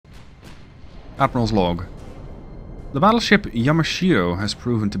Admiral's Log. The battleship Yamashiro has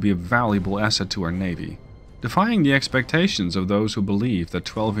proven to be a valuable asset to our navy, defying the expectations of those who believed that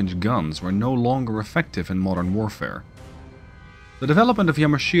 12-inch guns were no longer effective in modern warfare. The development of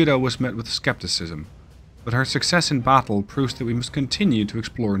Yamashiro was met with skepticism, but her success in battle proves that we must continue to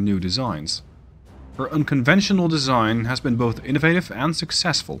explore new designs. Her unconventional design has been both innovative and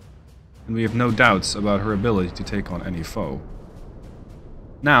successful, and we have no doubts about her ability to take on any foe.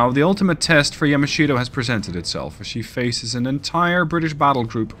 Now, the ultimate test for Yamashiro has presented itself as she faces an entire British battle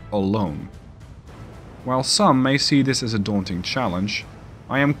group alone. While some may see this as a daunting challenge,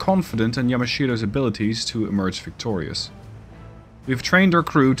 I am confident in Yamashiro's abilities to emerge victorious. We've trained our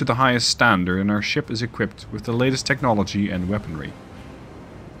crew to the highest standard and our ship is equipped with the latest technology and weaponry.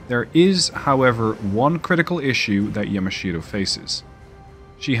 There is, however, one critical issue that Yamashiro faces.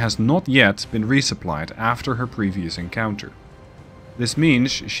 She has not yet been resupplied after her previous encounter. This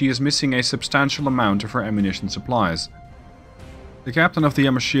means she is missing a substantial amount of her ammunition supplies. The captain of the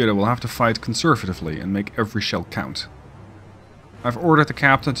Yamashiro will have to fight conservatively and make every shell count. I've ordered the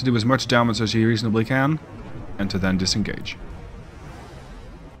captain to do as much damage as he reasonably can, and to then disengage.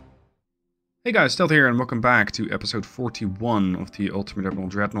 Hey guys, Stealth here and welcome back to episode 41 of the Ultimate Admiral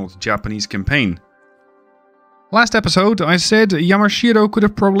Dreadnoughts Japanese campaign. Last episode, I said Yamashiro could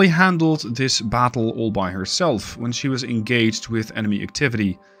have probably handled this battle all by herself when she was engaged with enemy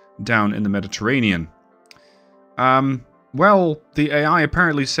activity down in the Mediterranean. Well, the AI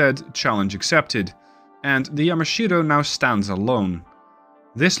apparently said challenge accepted, and the Yamashiro now stands alone.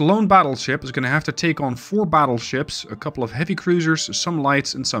 This lone battleship is going to have to take on 4 battleships, a couple of heavy cruisers, some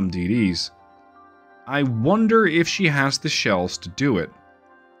lights and some DDs. I wonder if she has the shells to do it.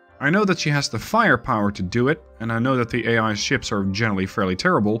 I know that she has the firepower to do it, and I know that the AI ships are generally fairly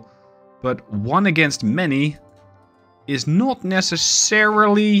terrible, but one against many is not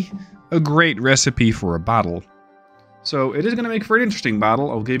necessarily a great recipe for a battle. So it is going to make for an interesting battle,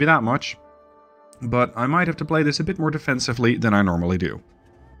 I'll give you that much, but I might have to play this a bit more defensively than I normally do.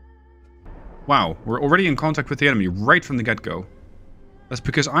 Wow, we're already in contact with the enemy right from the get-go. That's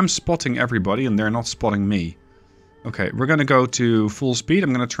because I'm spotting everybody and they're not spotting me. Okay, we're going to go to full speed.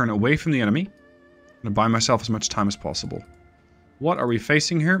 I'm going to turn away from the enemy. I'm going to buy myself as much time as possible. What are we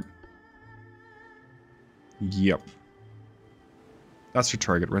facing here? Yep. That's your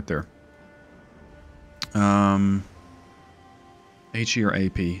target right there. HE or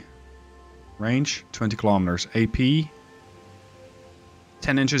AP? Range, 20 kilometers. AP,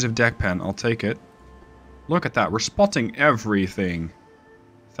 10 inches of deck pen. I'll take it. Look at that. We're spotting everything.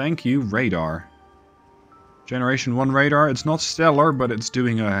 Thank you, radar. Generation 1 radar, it's not stellar, but it's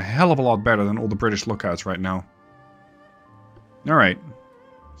doing a hell of a lot better than all the British lookouts right now. Alright.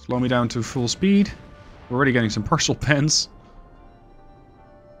 Slow me down to full speed. We're already getting some partial pens.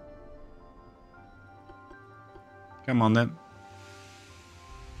 Come on then.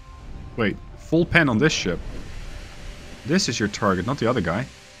 Wait, full pen on this ship. This is your target, not the other guy.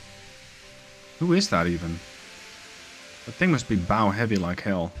 Who is that even? That thing must be bow heavy like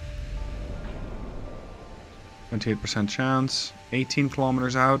hell. 28% chance, 18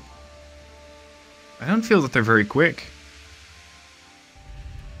 kilometers out. I don't feel that they're very quick.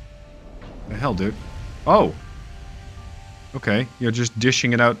 The hell, dude? Oh! Okay, you're just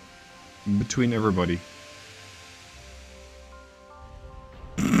dishing it out between everybody.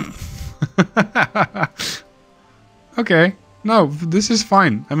 Okay, no, this is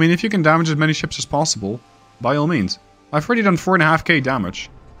fine. I mean, if you can damage as many ships as possible, by all means. I've already done 4.5k damage.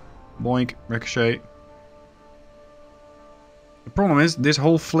 Boink, ricochet. The problem is, this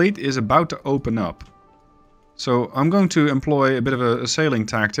whole fleet is about to open up. So I'm going to employ a bit of a sailing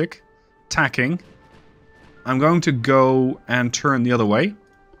tactic. Tacking. I'm going to go and turn the other way.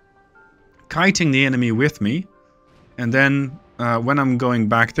 Kiting the enemy with me. And then, when I'm going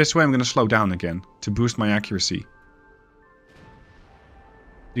back this way, I'm going to slow down again. To boost my accuracy.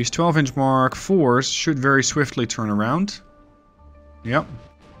 These 12-inch Mark IVs should very swiftly turn around. Yep.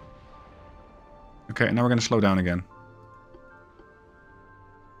 Okay, now we're going to slow down again.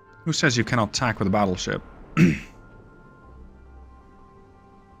 Who says you cannot tack with a battleship?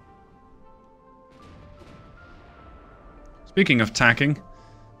 Speaking of tacking,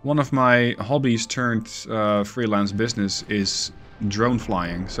 one of my hobbies turned freelance business is drone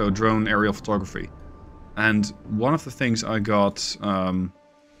flying, so drone aerial photography. And one of the things I got, well,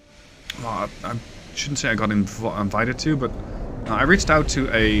 I shouldn't say I got invited to, but I reached out to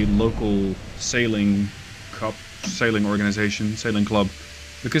a local sailing organization, sailing club,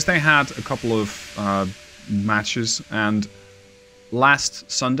 because they had a couple of matches, and last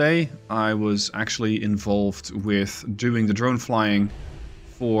Sunday I was actually involved with doing the drone flying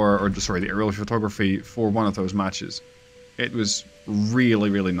the aerial photography for one of those matches. It was really,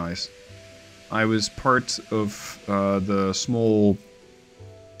 really nice. I was part of the small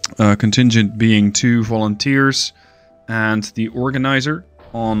contingent being 2 volunteers and the organizer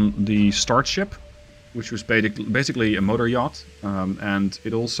on the start ship, which was basically a motor yacht, and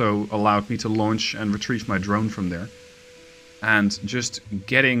it also allowed me to launch and retrieve my drone from there. And just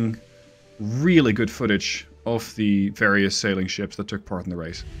getting really good footage of the various sailing ships that took part in the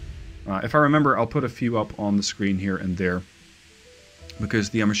race. If I remember, I'll put a few up on the screen here and there, because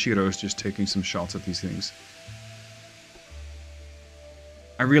the Yamashiro is just taking some shots at these things.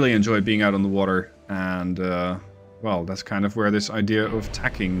 I really enjoyed being out on the water, and well, that's kind of where this idea of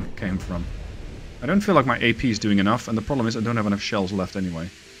tacking came from. I don't feel like my AP is doing enough, and the problem is I don't have enough shells left anyway.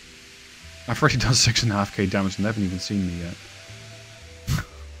 I've already done 6.5k damage and they haven't even seen me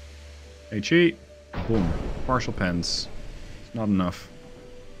yet. HE. Boom. Partial pens. It's not enough.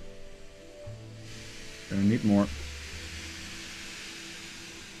 Gonna need more.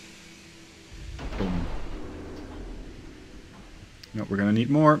 Boom. No, we're gonna need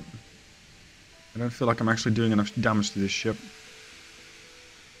more. I don't feel like I'm actually doing enough damage to this ship.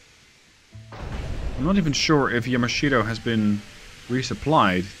 I'm not even sure if Yamashiro has been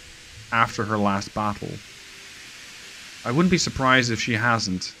resupplied after her last battle. I wouldn't be surprised if she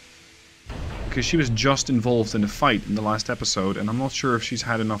hasn't, because she was just involved in a fight in the last episode, and I'm not sure if she's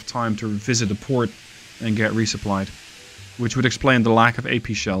had enough time to visit a port and get resupplied, which would explain the lack of AP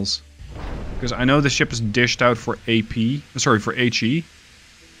shells. Because I know the ship is dished out for AP, sorry, for HE.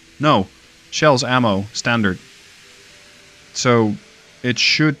 No, shells, ammo, standard. So it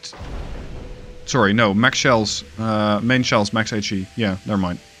should... Sorry, no, max shells, main shells, max HE. Yeah, never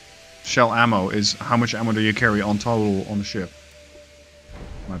mind. Shell ammo is how much ammo do you carry on total on the ship.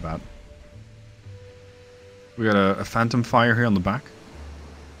 My bad. We got a phantom fire here on the back.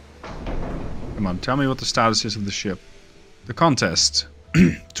 Come on, tell me what the status is of the ship. The contest.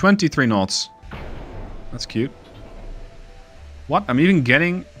 23 knots. That's cute. What? I'm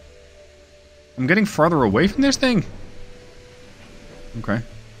getting farther away from this thing? Okay.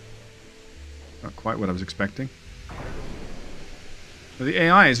 Not quite what I was expecting. But the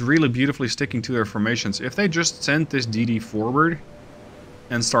AI is really beautifully sticking to their formations. If they just sent this DD forward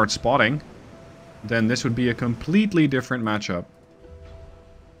and start spotting, then this would be a completely different matchup.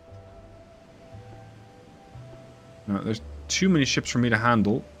 No, there's too many ships for me to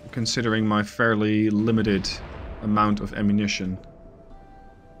handle, considering my fairly limited amount of ammunition.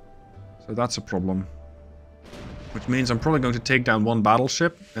 So that's a problem. Which means I'm probably going to take down one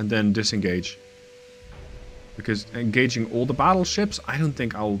battleship and then disengage. Because engaging all the battleships, I don't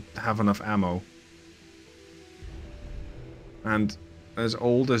think I'll have enough ammo. And as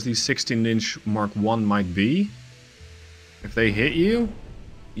old as these 16-inch Mark I might be, if they hit you,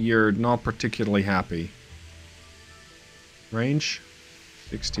 you're not particularly happy. Range,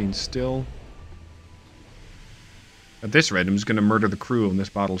 16 still. At this rate, I'm just going to murder the crew on this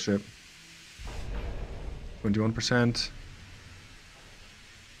battleship. 21%.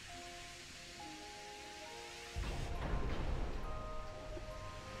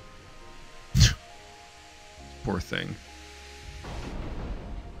 Poor thing.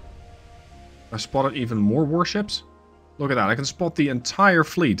 I spotted even more warships. Look at that, I can spot the entire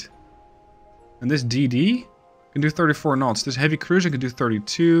fleet. And this DD can do 34 knots. This heavy cruising can do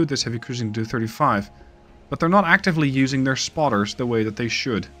 32. This heavy cruising can do 35. But they're not actively using their spotters the way that they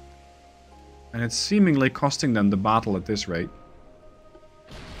should. And it's seemingly costing them the battle at this rate.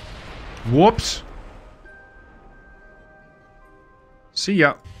 Whoops! See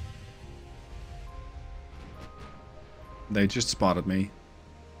ya. They just spotted me.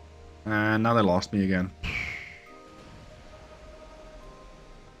 And now they lost me again.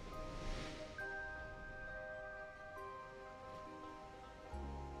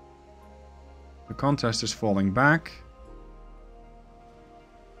 The contest is falling back.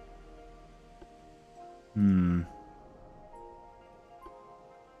 In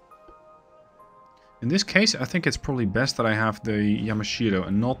this case, I think it's probably best that I have the Yamashiro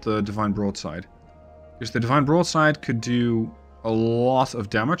and not the Divine Broadside. Because the Divine Broadside could do a lot of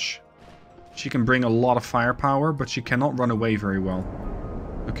damage. She can bring a lot of firepower, but she cannot run away very well.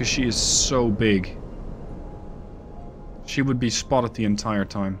 Because she is so big. She would be spotted the entire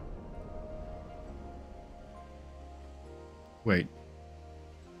time. Wait.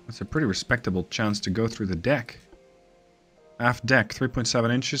 That's a pretty respectable chance to go through the deck. Aft deck,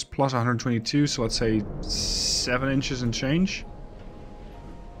 3.7 inches plus 122, so let's say 7 inches and change.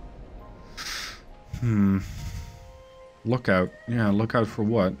 Lookout. Yeah, lookout for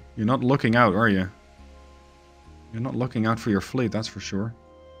what? You're not looking out, are you? You're not looking out for your fleet, that's for sure.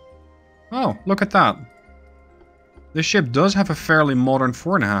 Oh, look at that. This ship does have a fairly modern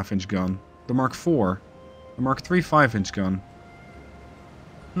 4.5-inch gun. The Mark IV. The Mark III 5-inch gun.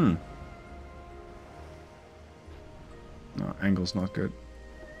 No, angle's not good.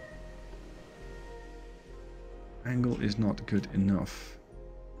 Angle is not good enough.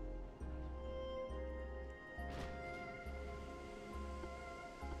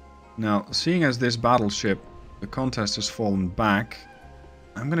 Now, seeing as this battleship, the contest has fallen back,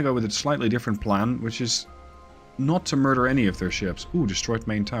 I'm going to go with a slightly different plan, which is not to murder any of their ships. Ooh, destroyed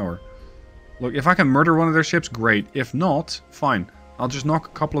main tower. Look, if I can murder one of their ships, great. If not, fine. I'll just knock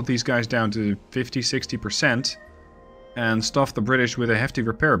a couple of these guys down to 50-60% and stuff the British with a hefty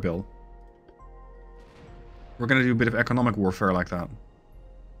repair bill. We're going to do a bit of economic warfare like that.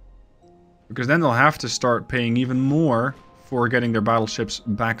 Because then they'll have to start paying even more for getting their battleships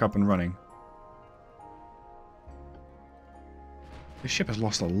back up and running. This ship has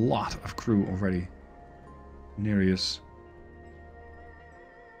lost a lot of crew already. Nereus.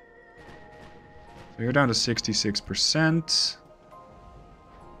 So you're down to 66%.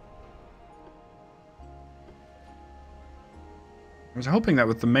 I was hoping that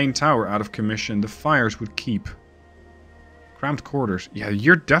with the main tower out of commission, the fires would keep. Cramped quarters. Yeah,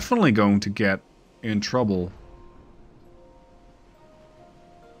 you're definitely going to get in trouble.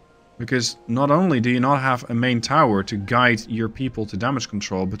 Because not only do you not have a main tower to guide your people to damage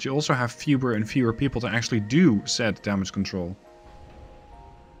control, but you also have fewer and fewer people to actually do said damage control.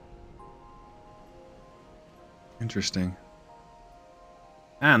 Interesting.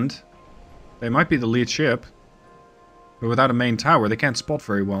 And they might be the lead ship, but without a main tower they can't spot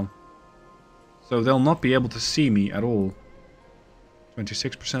very well. So they'll not be able to see me at all.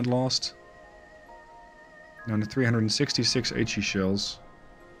 26% lost. Down to 366 HE shells.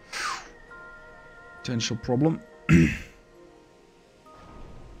 Potential problem.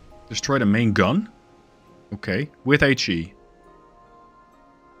 Destroyed a main gun? Okay, with HE.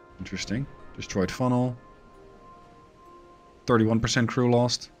 Interesting. Destroyed funnel. 31% crew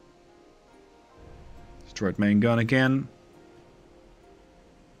lost. Destroyed main gun again.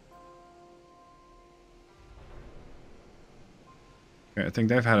 Okay, I think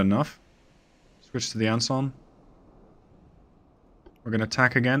they've had enough. Switch to the Anson. We're going to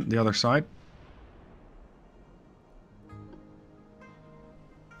attack again, the other side.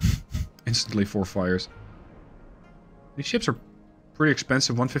 Instantly 4 fires. These ships are pretty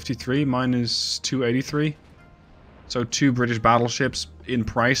expensive. 153, mine is 283. So 2 British battleships in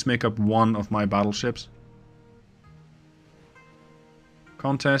price make up 1 of my battleships.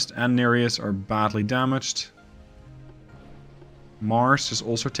 Contest and Nereus are badly damaged. Mars has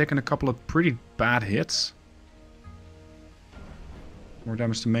also taken a couple of pretty bad hits. More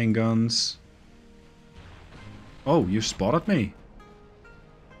damage to main guns. Oh, you spotted me.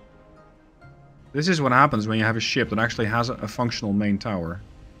 This is what happens when you have a ship that actually has a functional main tower.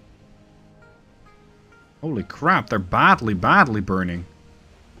 Holy crap, they're badly burning.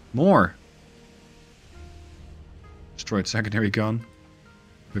 More. Destroyed secondary gun.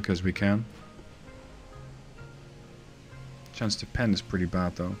 Because we can. Chance to pen is pretty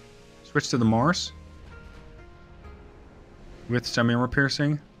bad though. Switch to the Mars. With semi-armor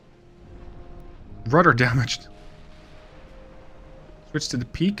piercing. Rudder damaged. Switch to the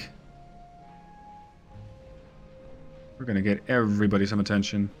Peak. We're gonna get everybody some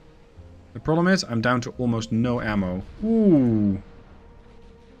attention. The problem is, I'm down to almost no ammo. Ooh.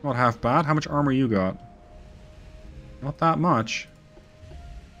 Not half bad. How much armor you got? Not that much.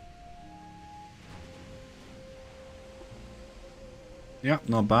 Yeah,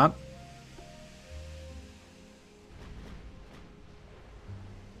 not bad.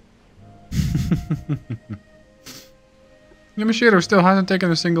 Yamashiro still hasn't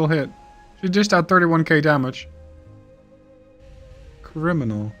taken a single hit. She just had 31k damage.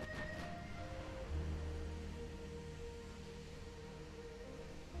 Criminal.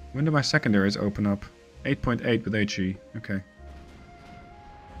 When do my secondaries open up? 8.8 with HE. Okay.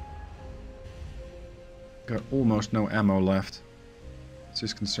 Got almost no ammo left. This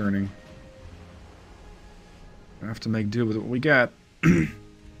is concerning. I have to make do with what we get. If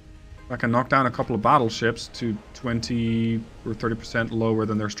I can knock down a couple of battleships to 20 or 30% lower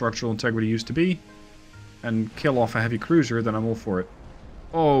than their structural integrity used to be, and kill off a heavy cruiser, then I'm all for it.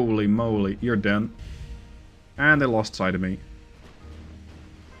 Holy moly, you're done. And they lost sight of me.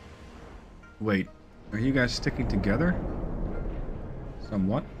 Wait, are you guys sticking together?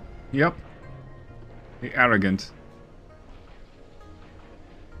 Somewhat. Yep. The arrogant.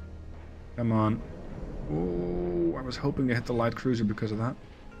 Come on. Oh, I was hoping to hit the light cruiser because of that.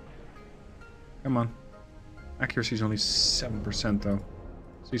 Come on. Accuracy is only 7% though.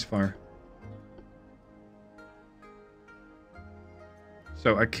 Ceasefire.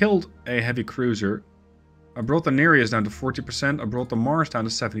 So I killed a heavy cruiser. I brought the Nereus down to 40%. I brought the Mars down to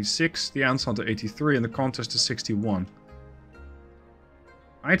 76. The Anson to 83. And the Contest to 61.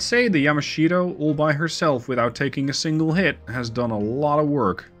 I'd say the Yamashiro, all by herself without taking a single hit, has done a lot of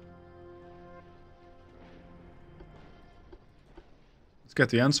work. Let's get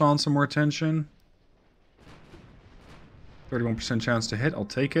the Anson some more attention. 31% chance to hit, I'll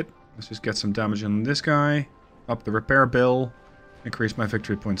take it. Let's just get some damage on this guy. Up the repair bill. Increase my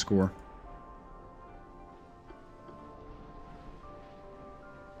victory point score.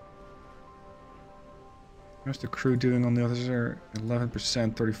 How's the crew doing on the others? 11%,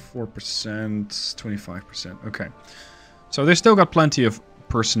 34%, 25%. Okay. So they still got plenty of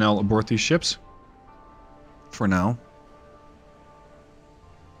personnel aboard these ships. For now.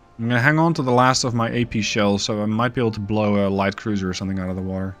 I'm going to hang on to the last of my AP shells, so I might be able to blow a light cruiser or something out of the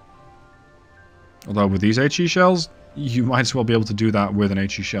water. Although with these HE shells, you might as well be able to do that with an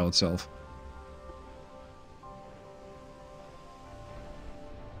HE shell itself.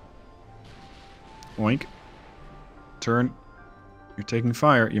 Oink. Turn. You're taking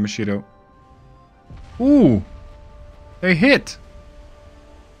fire, Yamashiro. Ooh! They hit!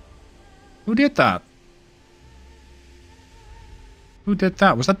 Who did that? Who did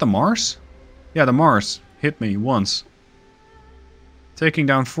that? Was that the Mars? Yeah, the Mars hit me once. Taking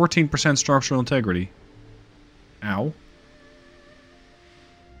down 14% structural integrity. Ow.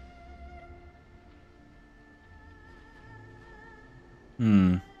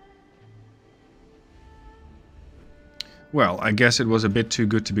 Well, I guess it was a bit too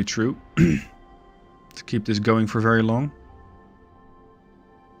good to be true. To keep this going for very long.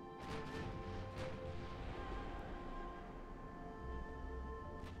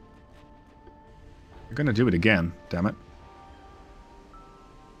 You're gonna do it again, damn it.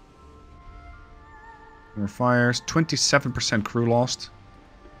 More fires. 27% crew lost.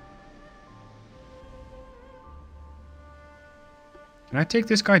 Can I take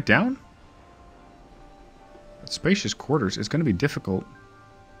this guy down? That spacious quarters is gonna be difficult.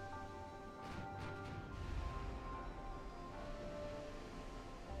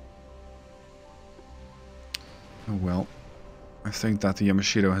 Oh well. I think that the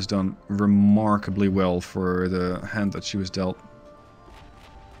Yamashiro has done remarkably well for the hand that she was dealt.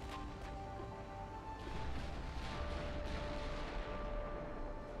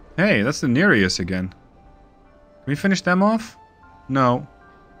 Hey, that's the Nereus again. Can we finish them off? No.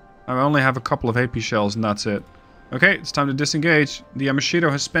 I only have a couple of AP shells and that's it. Okay, it's time to disengage. The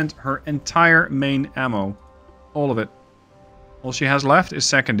Yamashiro has spent her entire main ammo. All of it. All she has left is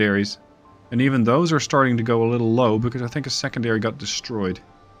secondaries. And even those are starting to go a little low because I think a secondary got destroyed.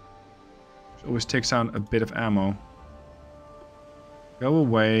 Which always takes out a bit of ammo. Go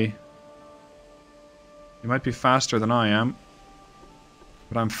away. You might be faster than I am.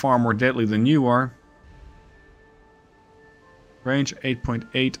 But I'm far more deadly than you are. Range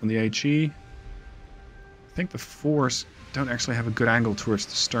 8.8 on the HE. I think the fours don't actually have a good angle towards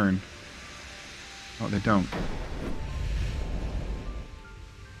the stern. Oh, they don't.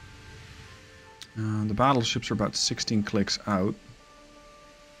 The battleships are about 16 clicks out.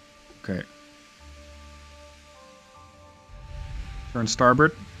 Okay. Turn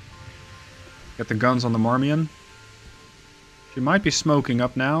starboard. Get the guns on the Marmion. She might be smoking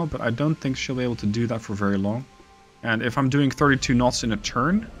up now, but I don't think she'll be able to do that for very long. And if I'm doing 32 knots in a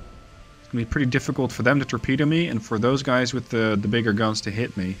turn, it's going to be pretty difficult for them to torpedo me and for those guys with the bigger guns to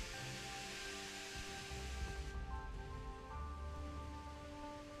hit me.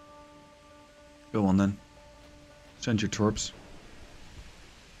 Go on then. Send your torps.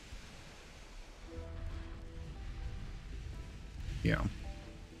 Yeah.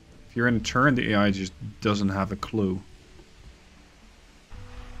 If you're in a turn, the AI just doesn't have a clue.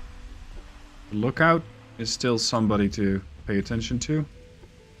 The lookout is still somebody to pay attention to.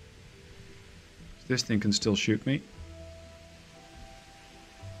 This thing can still shoot me.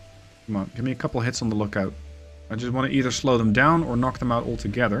 Come on, give me a couple hits on the lookout. I just want to either slow them down or knock them out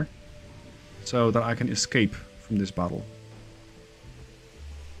altogether. So that I can escape from this battle.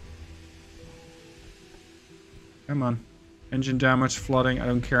 Come on. Engine damage, flooding, I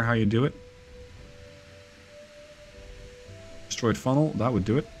don't care how you do it. Destroyed funnel, that would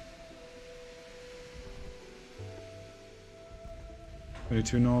do it.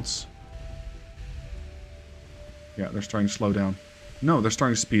 22 knots. Yeah, they're starting to slow down. No, they're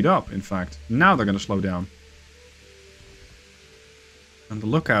starting to speed up, in fact. Now they're going to slow down. And the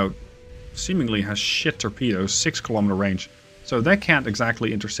lookout seemingly has shit torpedoes, 6-kilometer range. So they can't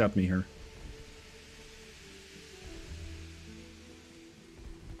exactly intercept me here.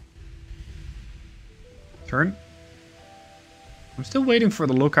 Turn. I'm still waiting for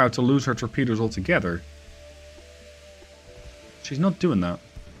the Lookout to lose her torpedoes altogether. She's not doing that.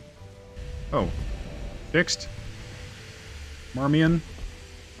 Oh. Fixed. Marmion.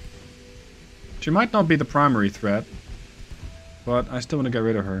 She might not be the primary threat, but I still want to get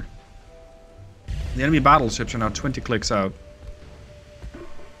rid of her. The enemy battleships are now 20 clicks out,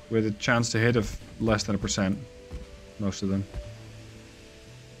 with a chance to hit of less than 1%. Most of them.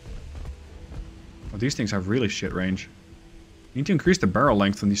 Oh, these things have really shit range. You need to increase the barrel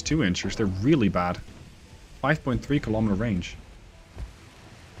length on these 2-inchers. They're really bad. 5.3 kilometer range.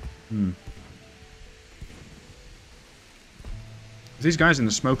 These guys in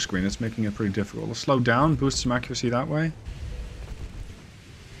the smoke screen, it's making it pretty difficult. Let's slow down, boost some accuracy that way.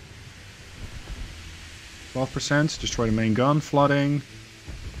 12%, destroy the main gun, flooding,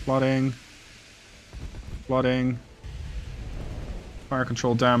 flooding, flooding. Fire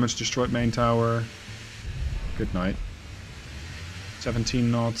control damage, destroyed main tower. Good night. 17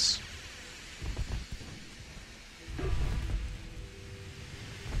 knots.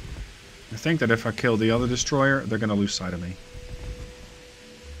 I think that if I kill the other destroyer, they're gonna lose sight of me.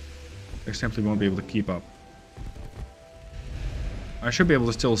 They simply won't be able to keep up. I should be able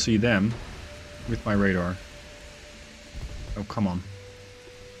to still see them with my radar. Oh, come on.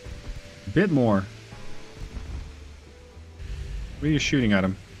 A bit more. What are you shooting at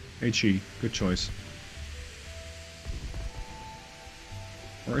him? HE, good choice.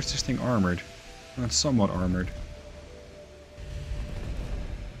 Or is this thing armored? Well, it's somewhat armored.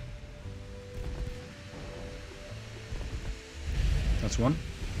 That's one.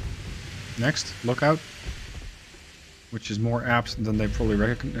 Next, Lookout. Which is more apt than they probably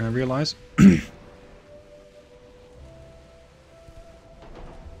realize.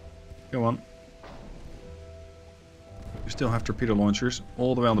 Go on. You still have torpedo launchers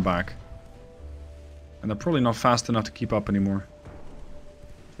all the way on the back. And they're probably not fast enough to keep up anymore.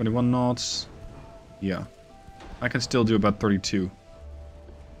 21 knots. Yeah. I can still do about 32.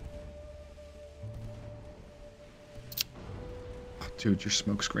 Oh, dude, your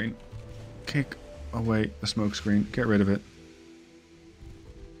smoke screen. Kick away the smoke screen. Get rid of it.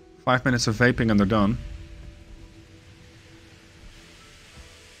 5 minutes of vaping and they're done.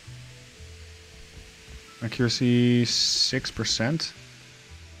 Accuracy 6%.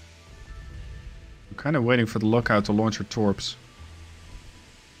 I'm kind of waiting for the Lookout to launch her torps.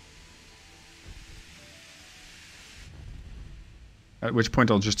 At which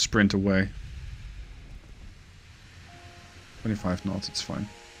point I'll just sprint away. 25 knots, it's fine.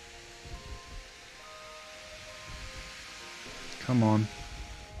 Come on.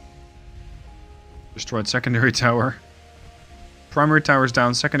 Destroyed secondary tower. Primary tower's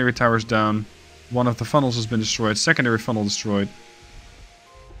down, secondary tower's down. One of the funnels has been destroyed, secondary funnel destroyed.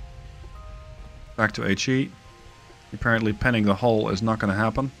 Back to HE. Apparently penning the hull is not going to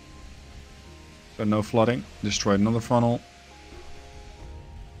happen. So no flooding. Destroyed another funnel.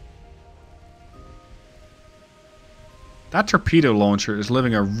 That torpedo launcher is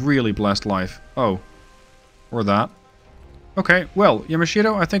living a really blessed life. Oh. Or that. Okay, well,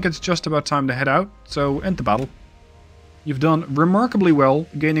 Yamashiro, I think it's just about time to head out, so end the battle. You've done remarkably well,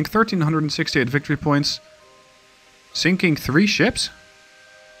 gaining 1,368 victory points. Sinking 3 ships?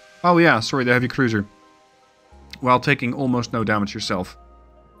 Oh yeah, sorry, the heavy cruiser. While taking almost no damage yourself.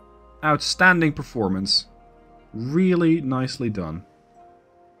 Outstanding performance. Really nicely done.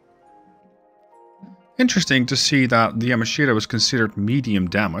 Interesting to see that the Yamashiro is considered medium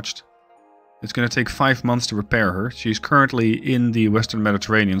damaged. It's going to take 5 months to repair her. She's currently in the Western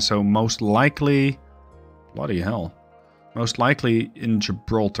Mediterranean, so most likely... Bloody hell. Most likely in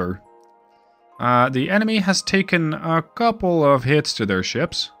Gibraltar. The enemy has taken a couple of hits to their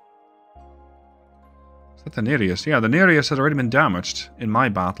ships. Is that the Nereus? Yeah, the Nereus has already been damaged in my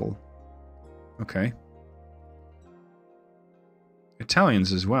battle. Okay.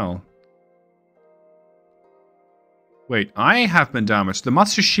 Italians as well. Wait, I have been damaged. The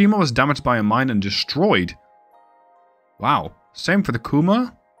Matsushima was damaged by a mine and destroyed. Wow. Same for the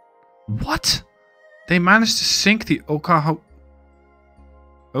Kuma. What? They managed to sink the Okaho...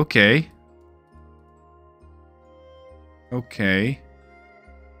 Okay. Okay.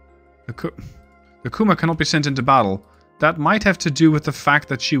 The Kuma cannot be sent into battle. That might have to do with the fact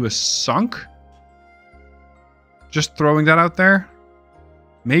that she was sunk. Just throwing that out there.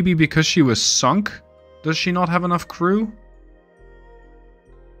 Maybe because she was sunk. Does she not have enough crew?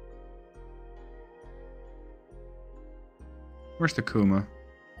 Where's the Kuma?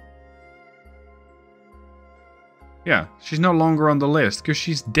 Yeah, she's no longer on the list because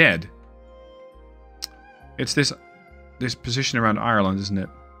she's dead. It's this position around Ireland, isn't it?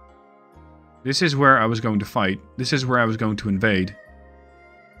 This is where I was going to fight. This is where I was going to invade.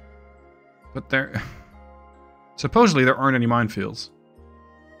 But there... Supposedly there aren't any minefields.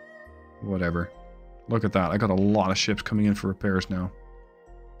 Whatever. Look at that. I got a lot of ships coming in for repairs now.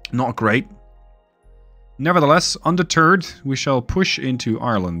 Not great. Nevertheless, undeterred, we shall push into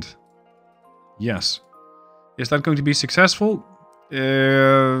Ireland. Yes. Is that going to be successful?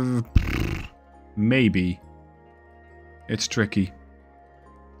 Maybe. It's tricky.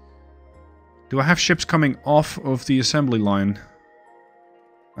 Do I have ships coming off of the assembly line?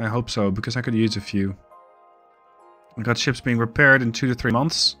 I hope so, because I could use a few. I got ships being repaired in 2 to 3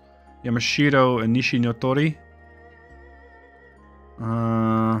 months. Yamashiro and Nishinotori.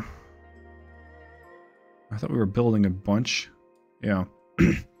 I thought we were building a bunch. Yeah.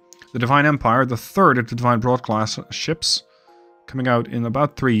 The Divine Empire, the third of the Divine Broad-class ships. Coming out in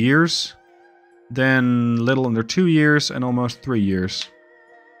about 3 years. Then little under 2 years and almost 3 years.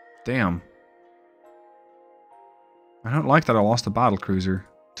 Damn. I don't like that I lost a battlecruiser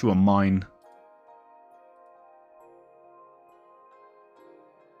to a mine.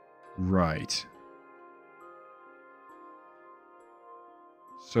 Right.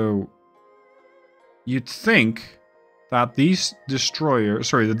 So, you'd think that these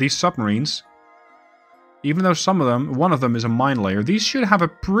these submarines, even though one of them is a mine layer, these should have a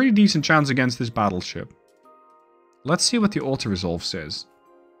pretty decent chance against this battleship. Let's see what the auto-resolve says.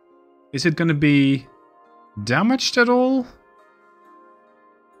 Is it going to be damaged at all?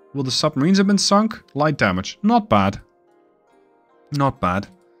 Will the submarines have been sunk? Light damage. Not bad. Not bad.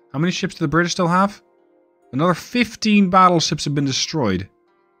 How many ships do the British still have? Another 15 battleships have been destroyed.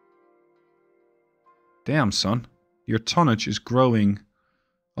 Damn, son. Your tonnage is growing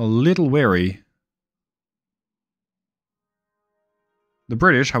a little wary. The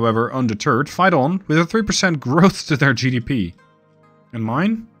British, however, undeterred, fight on with a 3% growth to their GDP. And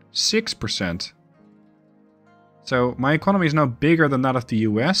mine? 6%. So, my economy is now bigger than that of the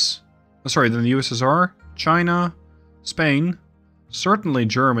US. Sorry, than the USSR, China, Spain, certainly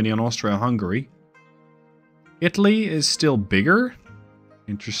Germany and Austria-Hungary. Italy is still bigger.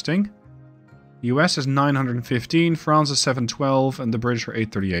 Interesting. The US is 915, France is 712, and the British are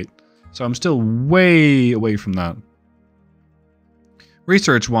 838. So I'm still way away from that.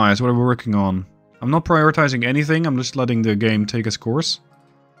 Research-wise, what are we working on? I'm not prioritizing anything, I'm just letting the game take its course.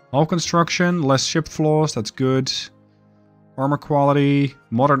 Hull construction, less ship flaws, that's good. Armor quality,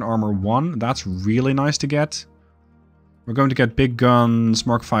 modern armor 1, that's really nice to get. We're going to get big guns,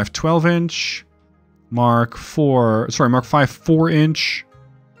 Mark 5 12-inch, Mark 5 4-inch.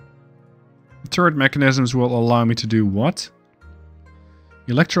 Turret mechanisms will allow me to do what?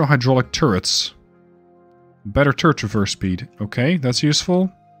 Electro-hydraulic turrets. Better turret traverse speed. Okay, that's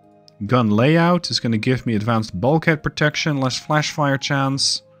useful. Gun layout is going to give me advanced bulkhead protection, less flash fire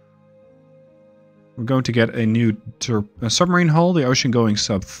chance. We're going to get a new submarine hull, the ocean-going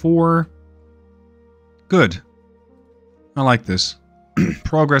sub 4. Good. I like this.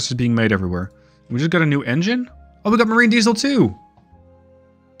 Progress is being made everywhere. We just got a new engine? Oh, we got marine diesel too!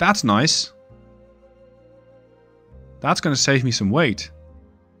 That's nice. That's going to save me some weight.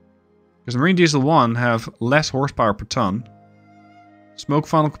 Because Marine Diesel 1 have less horsepower per ton. Smoke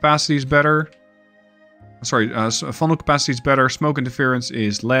funnel capacity is better. Sorry, funnel capacity is better. Smoke interference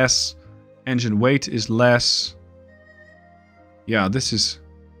is less. Engine weight is less. Yeah, this is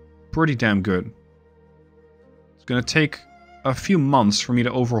pretty damn good. It's going to take a few months for me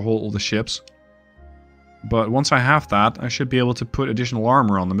to overhaul all the ships. But once I have that, I should be able to put additional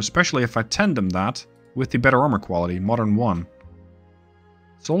armor on them. Especially if I tandem that with the better armor quality, Modern 1.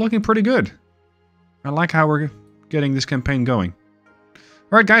 It's all looking pretty good. I like how we're getting this campaign going.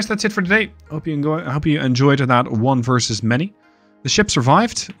 Alright guys, that's it for today. I hope you enjoyed that one versus many. The ship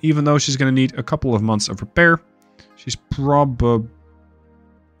survived, even though she's going to need a couple of months of repair. She's probably...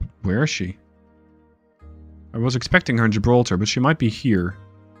 Where is she? I was expecting her in Gibraltar, but she might be here.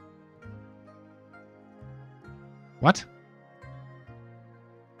 What?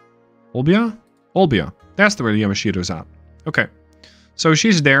 Olbia? Olbia. That's where the Yamashiro's at. Okay. So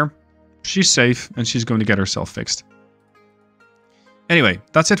she's there, she's safe, and she's going to get herself fixed. Anyway,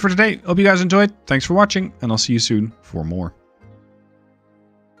 that's it for today. Hope you guys enjoyed. Thanks for watching, and I'll see you soon for more.